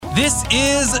This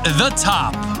is The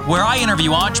Top, where I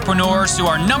interview entrepreneurs who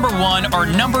are number one or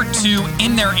number two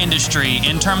in their industry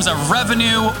in terms of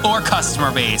revenue or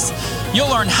customer base. You'll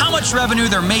learn how much revenue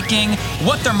they're making,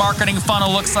 what their marketing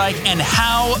funnel looks like, and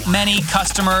how many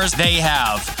customers they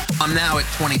have. I'm now at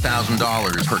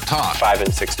 $20,000 per top. 5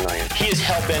 and 6 million. He is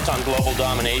hell-bent on global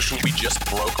domination. We just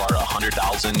broke our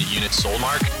 100,000 unit sold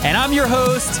mark. And I'm your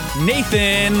host,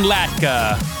 Nathan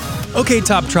Latka. Okay,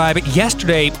 Top Tribe,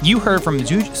 yesterday you heard from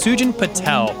Sujan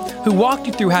Patel, who walked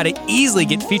you through how to easily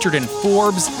get featured in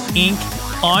Forbes,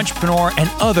 Inc., Entrepreneur,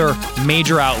 and other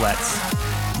major outlets.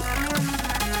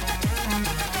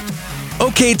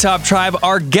 Okay, Top Tribe,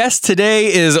 our guest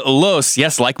today is Los,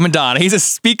 yes, like Madonna. He's a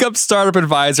Speak Up startup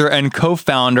advisor and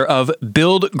co-founder of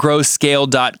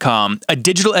BuildGrowScale.com, a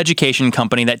digital education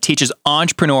company that teaches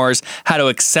entrepreneurs how to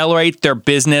accelerate their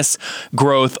business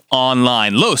growth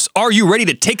online. Los, are you ready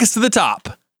to take us to the top?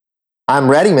 I'm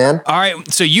ready, man. All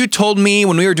right. So you told me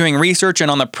when we were doing research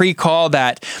and on the pre-call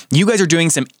that you guys are doing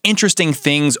some interesting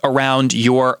things around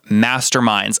your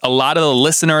masterminds. A lot of the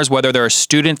listeners, whether they're a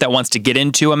student that wants to get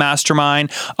into a mastermind,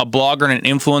 a blogger and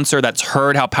an influencer that's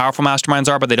heard how powerful masterminds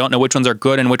are, but they don't know which ones are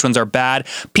good and which ones are bad,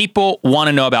 people want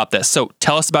to know about this. So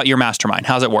tell us about your mastermind.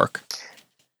 How's it work?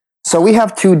 So we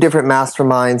have two different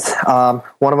masterminds.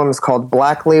 One of them is called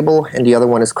Black Label and the other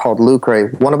one is called Lucre.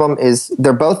 One of them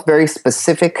they're both very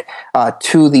specific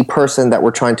to the person that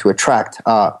we're trying to attract.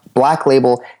 Black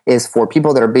Label is for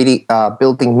people that are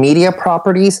building media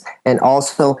properties and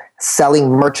also selling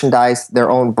merchandise, their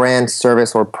own brand,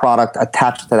 service, or product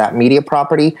attached to that media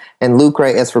property. And Lucre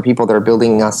is for people that are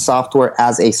building a software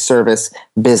as a service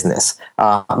business.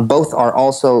 Both are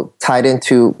also tied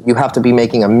into, you have to be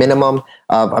making a minimum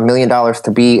of $1 million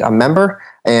to be a member.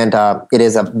 And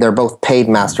they're both paid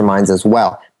masterminds as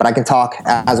well. But I can talk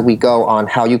as we go on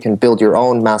how you can build your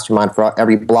own mastermind for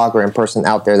every blogger and person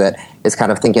out there that is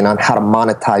kind of thinking on how to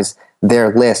monetize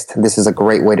their list. This is a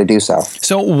great way to do so.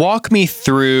 So walk me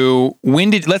through,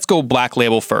 let's go Black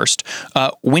Label first.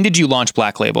 When did you launch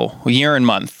Black Label? Year and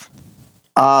month?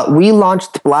 We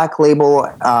launched Black Label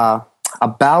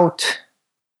about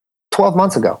 12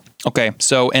 months ago. Okay,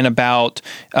 so in about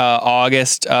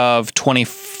August of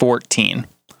 2014.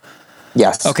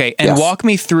 Yes. Okay, and yes. Walk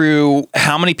me through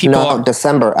how many people... No,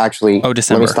 December, actually. Oh,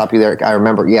 December. Let me stop you there. I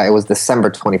remember. Yeah, it was December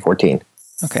 2014.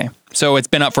 Okay, so it's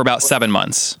been up for about 7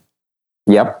 months.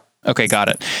 Yep. Okay, got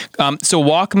it. So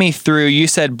walk me through, you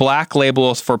said Black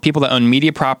Label is for people that own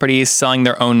media properties, selling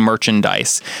their own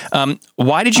merchandise.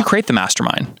 Why did you create the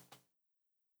mastermind?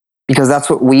 Because that's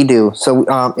what we do. So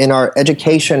in our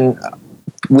education...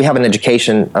 We have an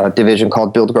education division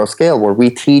called Build, Grow, Scale, where we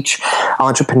teach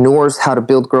entrepreneurs how to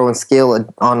build, grow, and scale an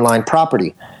online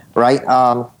property, right?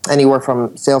 Anywhere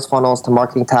from sales funnels to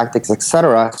marketing tactics,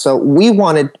 etc. So we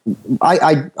wanted,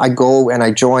 I go and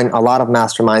I join a lot of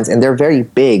masterminds, and they're very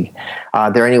big.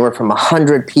 They're anywhere from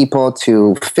 100 people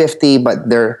to 50, but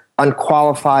they're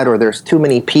unqualified or there's too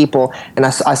many people. And I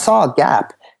saw a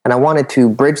gap, and I wanted to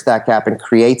bridge that gap and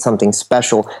create something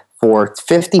special for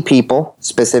 50 people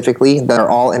specifically that are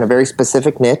all in a very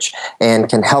specific niche and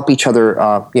can help each other,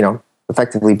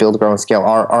 effectively build, grow, and scale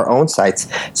our own sites.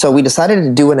 So we decided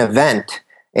to do an event,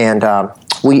 and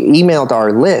we emailed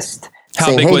our list. How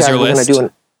saying, big was your list?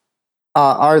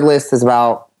 Our list is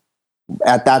about,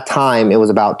 at that time, it was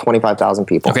about 25,000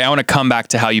 people. Okay, I want to come back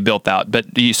to how you built that,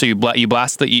 but you sent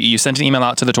an email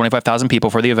out to the 25,000 people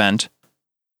for the event.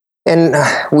 And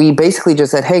we basically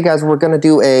just said, hey guys, we're going to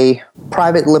do a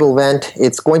private little event.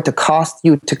 It's going to cost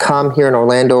you to come here in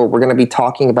Orlando. We're going to be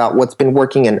talking about what's been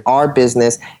working in our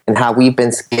business and how we've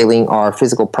been scaling our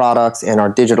physical products and our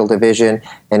digital division.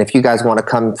 And if you guys want to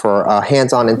come for a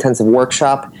hands-on intensive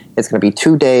workshop, it's going to be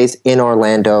 2 days in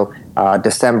Orlando,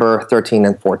 December 13th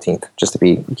and 14th, just to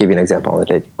give you an example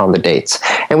on the dates.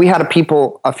 And we had a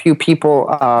few people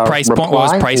price reply. Point,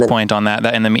 what was price point on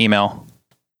that in the email?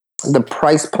 The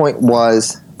price point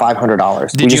was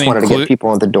 $500. We just wanted to get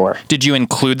people in the door. Did you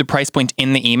include the price point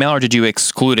in the email, or did you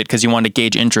exclude it because you wanted to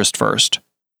gauge interest first?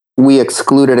 We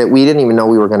excluded it. We didn't even know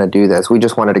we were going to do this. We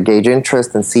just wanted to gauge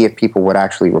interest and see if people would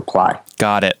actually reply.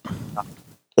 Got it.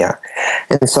 Yeah.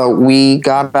 And so we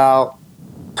got about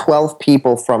 12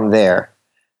 people from there.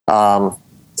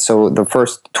 So the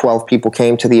first 12 people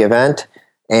came to the event,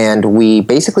 and we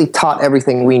basically taught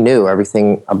everything we knew,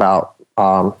 everything about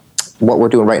what we're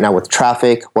doing right now with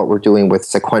traffic, what we're doing with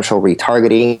sequential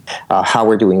retargeting, how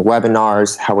we're doing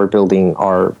webinars, how we're building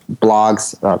our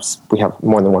blogs. We have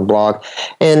more than one blog.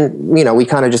 And, we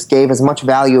kind of just gave as much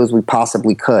value as we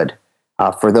possibly could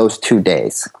for those 2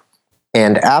 days.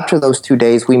 And after those 2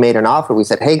 days, we made an offer. We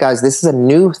said, hey, guys, this is a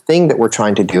new thing that we're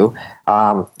trying to do.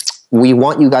 we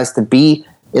want you guys to be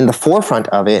in the forefront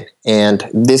of it, and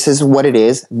this is what it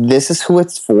is. This is who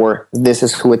it's for. This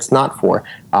is who it's not for.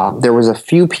 There was a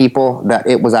few people that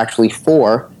it was actually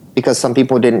for, because some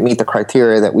people didn't meet the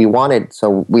criteria that we wanted,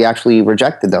 so we actually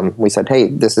rejected them. We said, hey,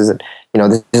 this isn't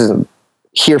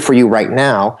here for you right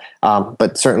now,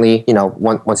 but certainly,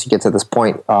 once you get to this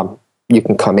point, you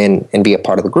can come in and be a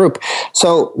part of the group.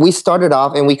 So we started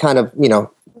off, and we kind of,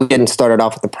 we didn't start it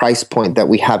off at the price point that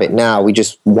we have it now. We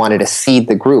just wanted to seed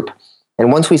the group.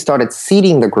 And once we started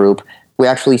seeding the group, we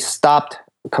actually stopped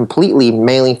completely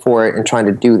mailing for it and trying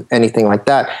to do anything like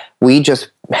that. We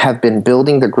just have been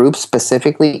building the group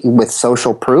specifically with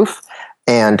social proof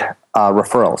and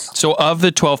referrals. So of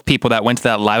the 12 people that went to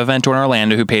that live event in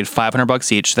Orlando who paid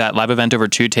 $500 each, that live event over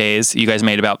 2 days, you guys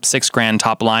made about $6,000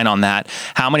 top line on that.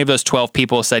 How many of those 12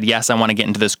 people said, yes, I want to get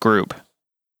into this group?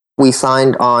 We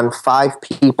signed on 5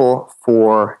 people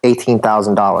for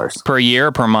 $18,000. Per year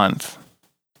or per month?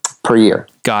 Per year.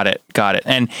 Got it.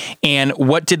 And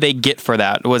what did they get for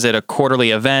that? Was it a quarterly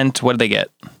event? What did they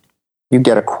get? You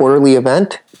get a quarterly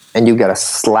event, and you get a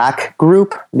Slack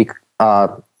group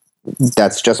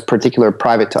that's just particular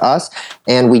private to us,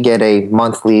 and we get a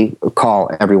monthly call,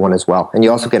 everyone as well. And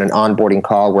you also get an onboarding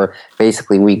call where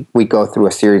basically we go through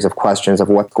a series of questions of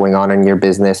what's going on in your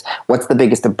business, what's the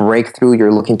biggest breakthrough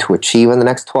you're looking to achieve in the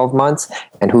next 12 months,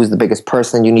 and who's the biggest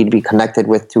person you need to be connected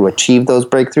with to achieve those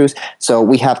breakthroughs. So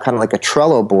we have kind of like a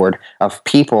Trello board of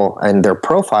people and their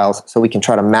profiles, so we can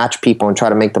try to match people and try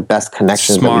to make the best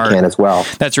connections that we can as well.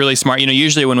 That's really smart.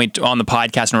 Usually when we on the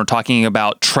podcast and we're talking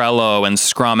about Trello and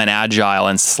Scrum and Agile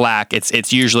and Slack,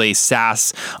 it's usually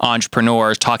SaaS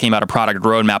entrepreneurs talking about a product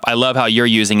roadmap. I love how you're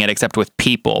using it, except with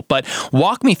people. But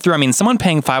walk me through, someone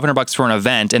paying $500 for an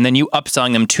event and then you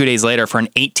upselling them 2 days later for an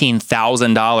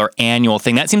 $18,000 annual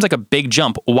thing. That seems like a big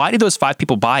jump. Why did those 5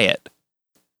 people buy it?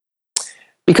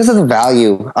 Because of the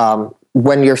value.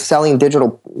 When you're selling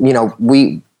digital,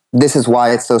 this is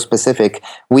why it's so specific.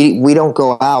 We don't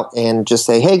go out and just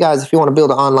say, hey guys, if you want to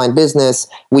build an online business,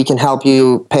 we can help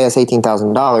you, pay us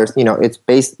 $18,000. It's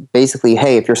basically,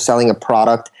 hey, if you're selling a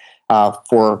product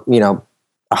for,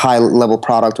 a high level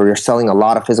product, or you're selling a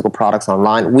lot of physical products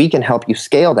online, we can help you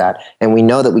scale that. And we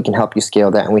know that we can help you scale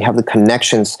that. And we have the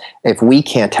connections, if we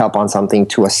can't help on something,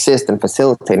 to assist and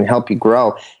facilitate and help you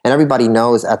grow. And everybody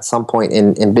knows at some point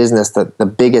in business that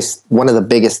one of the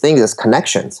biggest things is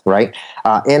connections, right?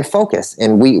 And focus.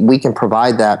 And we can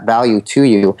provide that value to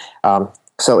you.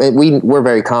 We're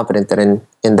very confident that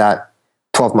in that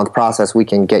 12-month process, we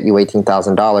can get you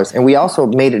 $18,000. And we also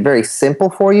made it very simple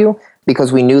for you,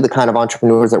 because we knew the kind of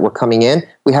entrepreneurs that were coming in.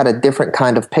 We had a different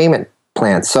kind of payment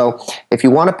plan. So if you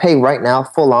want to pay right now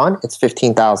full on, it's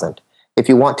 $15,000. If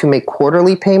you want to make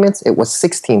quarterly payments, it was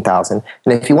 $16,000.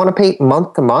 And if you want to pay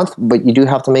month to month, but you do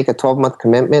have to make a 12-month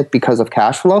commitment because of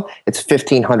cash flow, it's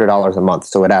 $1,500 a month.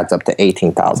 So it adds up to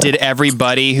 $18,000. Did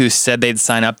everybody who said they'd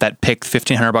sign up that picked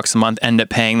 $1,500 a month end up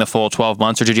paying the full 12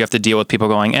 months? Or did you have to deal with people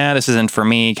going, this isn't for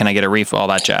me. Can I get a refund? All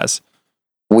that jazz.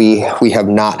 We have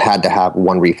not had to have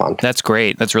one refund. That's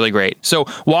great. That's really great. So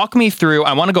walk me through,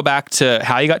 I want to go back to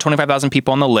how you got 25,000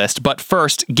 people on the list, but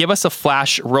first give us a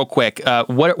flash real quick.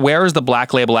 Where is the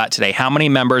Black Label at today? How many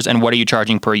members and what are you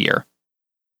charging per year?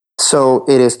 So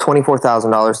it is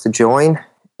 $24,000 to join,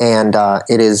 and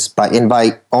it is by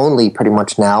invite only pretty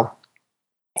much now,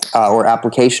 or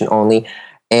application only.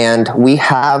 And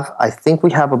I think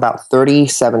we have about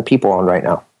 37 people on right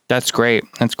now. That's great.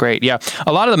 Yeah.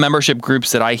 A lot of the membership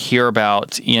groups that I hear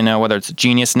about, whether it's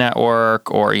Genius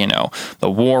Network or, the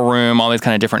War Room, all these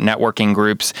kind of different networking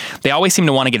groups, they always seem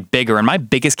to want to get bigger. And my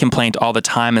biggest complaint all the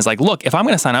time is like, look, if I'm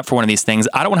going to sign up for one of these things,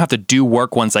 I don't want to have to do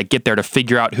work once I get there to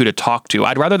figure out who to talk to.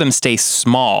 I'd rather them stay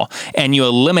small, and you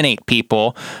eliminate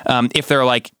people if they're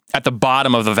like at the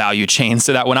bottom of the value chain,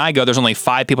 so that when I go, there's only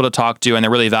 5 people to talk to and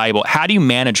they're really valuable. How do you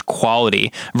manage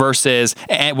quality versus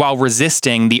while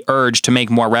resisting the urge to make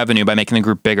more revenue by making the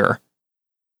group bigger?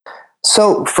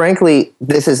 So frankly,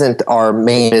 this isn't our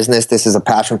main business. This is a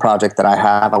passion project that I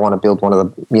have. I want to build one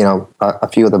of the, a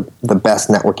few of the best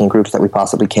networking groups that we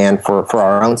possibly can for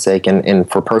our own sake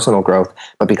and for personal growth,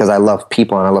 but because I love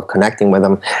people and I love connecting with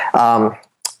them.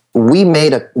 We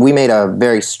made a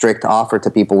very strict offer to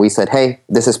people. We said, hey,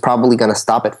 this is probably going to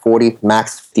stop at 40,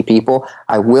 max 50 people.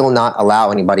 I will not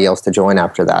allow anybody else to join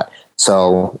after that.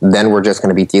 So then we're just going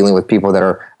to be dealing with people that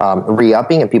are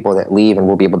re-upping and people that leave, and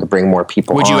we'll be able to bring more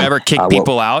people on. Would you ever kick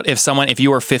people out? If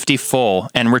you were 50 full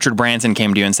and Richard Branson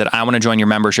came to you and said, I want to join your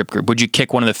membership group, would you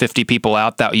kick one of the 50 people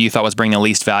out that you thought was bringing the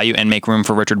least value and make room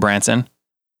for Richard Branson?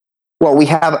 Well, we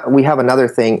have another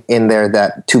thing in there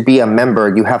that to be a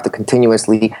member, you have to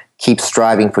continuously keep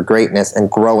striving for greatness and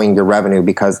growing your revenue,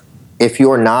 because if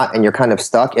you're not and you're kind of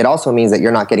stuck, it also means that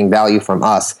you're not getting value from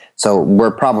us. So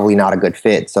we're probably not a good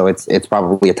fit. So it's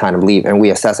probably a time to leave, and we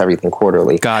assess everything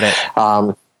quarterly. Got it.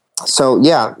 So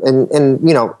yeah, and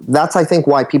you know, that's I think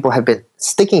why people have been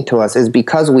sticking to us, is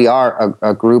because we are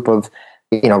a group of,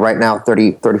 you know, right now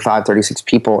 30, 35, 36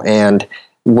 people, and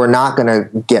we're not going to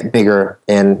get bigger,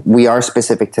 and we are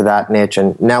specific to that niche.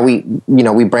 And now we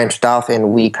branched off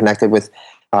and we connected with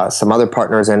some other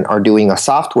partners and are doing a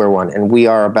software one. And we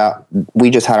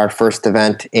just had our first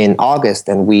event in August,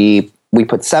 and we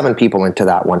put 7 people into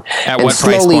that one. At what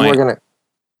price point? We're going to,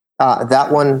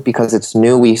 that one, because it's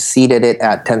new, we seeded it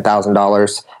at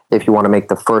 $10,000 if you want to make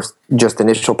the first just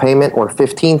initial payment, or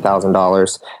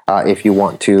 $15,000 if you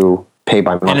want to pay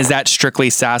by month. And is that strictly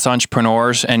SaaS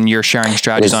entrepreneurs, and you're sharing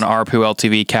strategies on ARPU,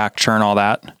 LTV, CAC, churn, all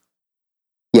that?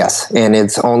 Yes, and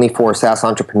it's only for SaaS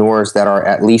entrepreneurs that are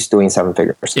at least doing 7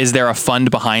 figures. Is there a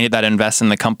fund behind it that invests in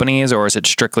the companies, or is it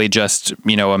strictly just,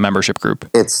 you know, a membership group?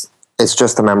 It's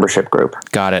just a membership group.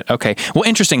 Got it. Okay. Well,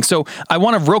 interesting. So I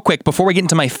want to real quick, before we get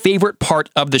into my favorite part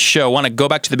of the show, I want to go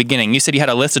back to the beginning. You said you had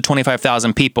a list of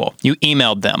 25,000 people. You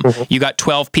emailed them. Mm-hmm. You got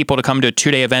 12 people to come to a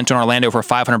 2-day event in Orlando for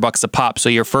 $500 a pop. So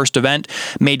your first event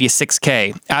made you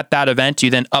 $6K. At that event,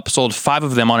 you then upsold 5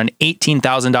 of them on an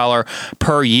 $18,000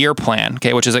 per year plan.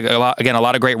 Okay, which is a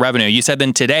lot of great revenue. You said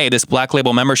then today this Black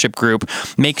Label membership group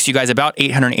makes you guys about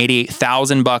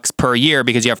 $888,000 per year,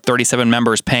 because you have 37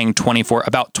 members paying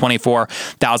about $24,000.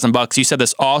 You said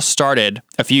this all started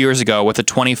a few years ago with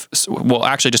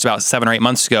actually just about 7 or 8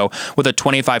 months ago, with a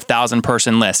 25,000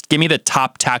 person list. Give me the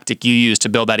top tactic you used to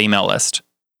build that email list.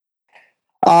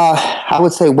 I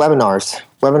would say webinars.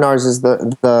 Webinars is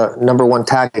the number one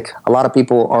tactic. A lot of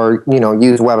people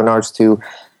use webinars to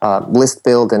list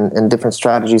build and different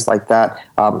strategies like that.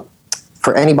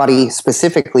 For anybody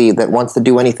specifically that wants to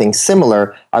do anything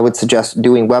similar, I would suggest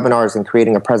doing webinars and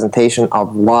creating a presentation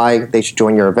of why they should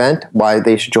join your event, why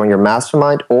they should join your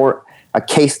mastermind, or a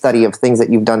case study of things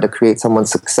that you've done to create someone's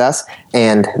success,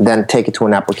 and then take it to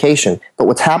an application. But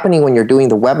what's happening when you're doing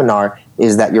the webinar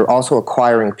is that you're also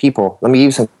acquiring people. Let me give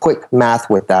you some quick math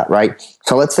with that, right?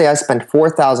 So let's say I spent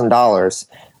 $4,000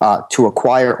 to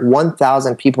acquire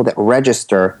 1,000 people that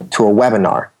register to a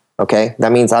webinar. Okay,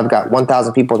 that means I've got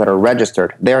 1,000 people that are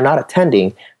registered. They're not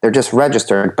attending, they're just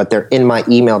registered, but they're in my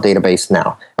email database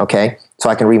now. Okay,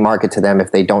 so I can remarket to them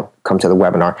if they don't come to the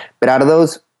webinar. But out of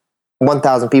those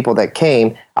 1,000 people that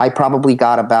came, I probably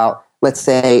got about, let's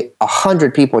say,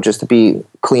 100 people, just to be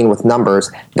clean with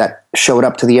numbers, that showed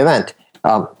up to the event.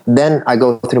 Then I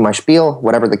go through my spiel,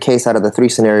 whatever the case out of the 3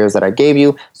 scenarios that I gave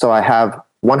you. So I have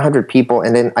 100 people,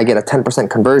 and then I get a 10%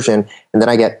 conversion, and then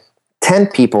I get 10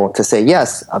 people to say,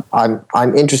 yes,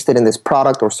 I'm interested in this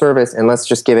product or service, and let's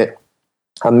just give it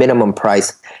a minimum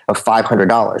price of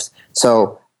 $500.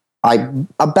 So I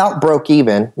about broke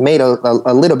even, made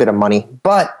a little bit of money,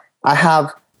 but I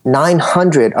have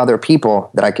 900 other people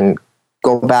that I can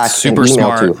go back super and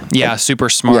email smart. to. Yeah, super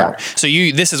smart. Yeah. So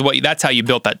that's how you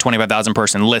built that 25,000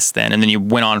 person list then, and then you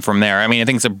went on from there. I mean, I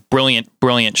think it's a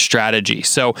brilliant strategy.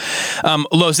 So,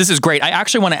 Los, this is great. I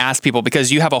actually want to ask people,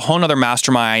 because you have a whole nother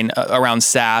mastermind around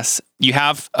SaaS. You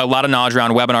have a lot of knowledge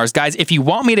around webinars. Guys, if you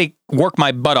want me to work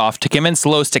my butt off to convince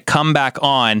Los to come back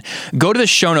on, go to the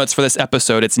show notes for this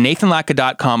episode. It's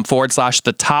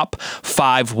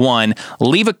nathanlatka.com/the-top-5-1.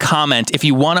 Leave a comment if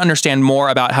you want to understand more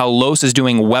about how Los is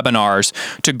doing webinars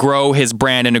to grow his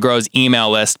brand and to grow his email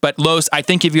list. But Los, I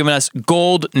think you've given us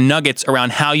gold nuggets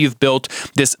around how you've built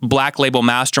this Black Label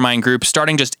mastermind group,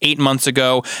 starting just 8 months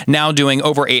ago, now doing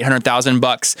over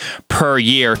 $800,000 per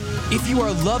year. If you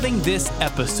are loving this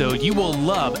episode, you will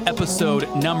love episode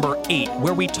number 8,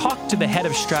 where we talk to the head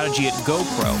of strategy at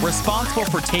GoPro, responsible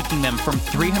for taking them from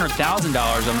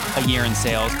 $300,000 a year in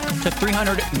sales to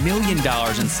 $300 million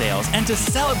in sales. And to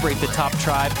celebrate the top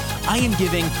tribe, I am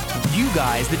giving you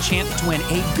guys the chance to win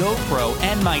a GoPro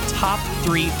and my top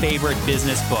 3 favorite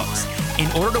business books. In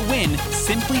order to win,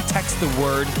 simply text the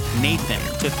word Nathan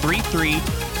to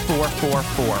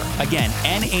 33444. Again,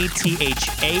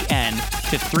 NATHAN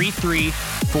to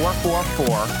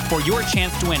 33444 for your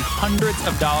chance to win hundreds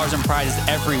of dollars in prizes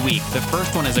every week. The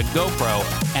first one is a GoPro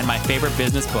and my favorite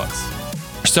business books.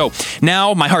 So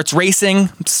now my heart's racing,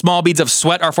 small beads of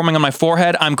sweat are forming on my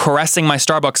forehead. I'm caressing my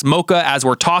Starbucks mocha as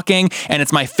we're talking, and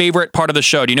it's my favorite part of the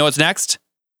show. Do you know what's next?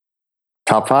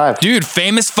 Top 5. Dude,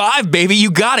 famous 5, baby.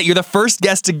 You got it. You're the first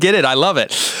guest to get it. I love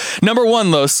it. Number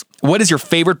 1, Los, what is your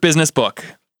favorite business book?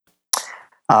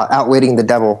 Outwitting the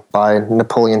Devil by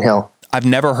Napoleon Hill. I've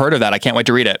never heard of that. I can't wait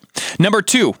to read it. Number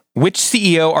 2, which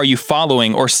CEO are you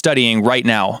following or studying right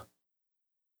now?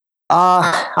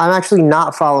 I'm actually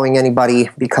not following anybody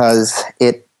because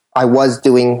it I was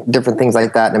doing different things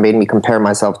like that, and it made me compare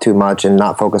myself too much and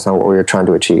not focus on what we were trying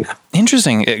to achieve.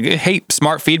 Interesting. Hey,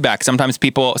 smart feedback. Sometimes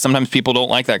people don't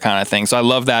like that kind of thing. So I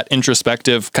love that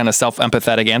introspective, kind of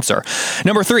self-empathetic answer.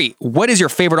 Number 3, what is your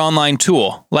favorite online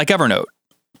tool, like Evernote?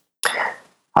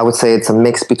 I would say it's a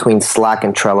mix between Slack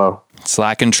and Trello.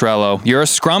 Slack and Trello. You're a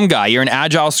Scrum guy. You're an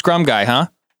agile Scrum guy, huh?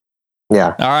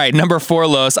 Yeah. All right. Number 4,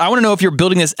 Los. I want to know if you're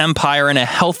building this empire in a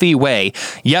healthy way.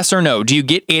 Yes or no? Do you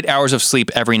get 8 hours of sleep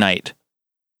every night?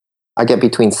 I get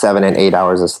between 7 and 8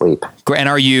 hours of sleep. And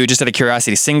are you, just out of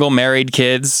curiosity, single, married,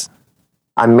 kids?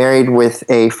 I'm married with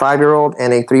a 5-year-old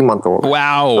and a 3-month-old.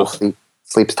 Wow. So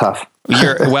sleep's tough.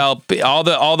 Well,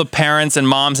 all the parents and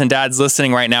moms and dads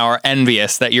listening right now are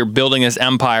envious that you're building this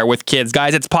empire with kids.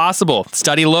 Guys, it's possible.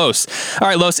 Study Los. All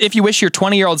right, Los, if you wish your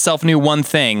 20-year-old self knew one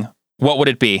thing, what would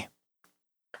it be?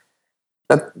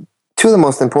 Two of the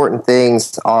most important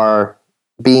things are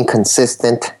being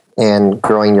consistent and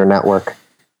growing your network.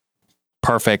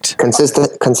 Perfect.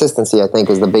 Consistency, I think,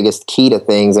 is the biggest key to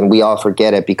things, and we all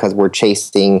forget it because we're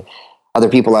chasing other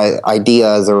people's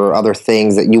ideas or other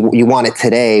things that you want it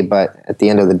today, but at the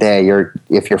end of the day,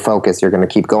 if you're focused, you're going to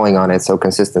keep going on it. So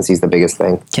consistency is the biggest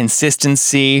thing.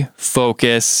 Consistency,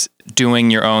 focus,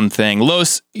 doing your own thing.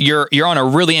 Los, you're on a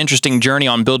really interesting journey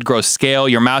on Build, Grow, Scale.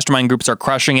 Your mastermind groups are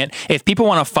crushing it. If people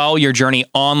want to follow your journey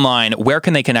online, where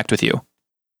can they connect with you?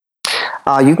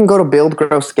 You can go to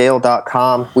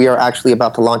buildgrowscale.com. We are actually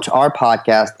about to launch our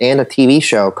podcast and a TV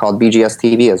show called BGS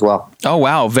TV as well. Oh,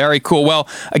 wow. Very cool. Well,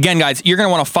 again, guys, you're going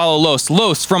to want to follow Los.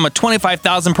 Los, from a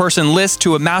 25,000 person list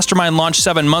to a mastermind launch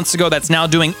 7 months ago that's now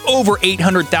doing over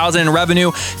 800,000 in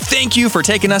revenue. Thank you for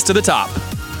taking us to the top.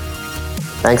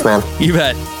 Thanks, man. You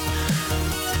bet.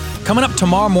 Coming up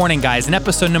tomorrow morning, guys, in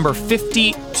episode number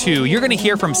 52, you're going to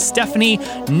hear from Stephanie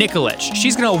Nikolic.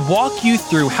 She's going to walk you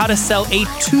through how to sell a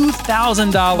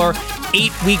 $2,000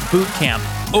 8-week boot camp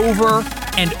over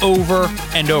and over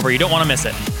and over. You don't want to miss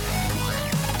it.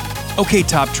 Okay,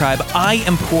 Top Tribe, I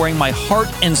am pouring my heart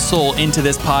and soul into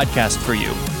this podcast for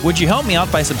you. Would you help me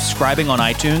out by subscribing on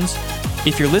iTunes?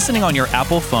 If you're listening on your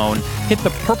Apple phone, hit the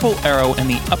purple arrow in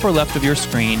the upper left of your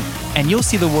screen, and you'll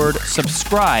see the word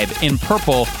subscribe in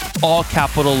purple, all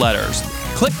capital letters.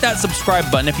 Click that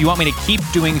subscribe button if you want me to keep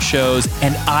doing shows,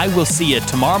 and I will see you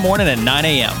tomorrow morning at 9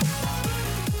 a.m.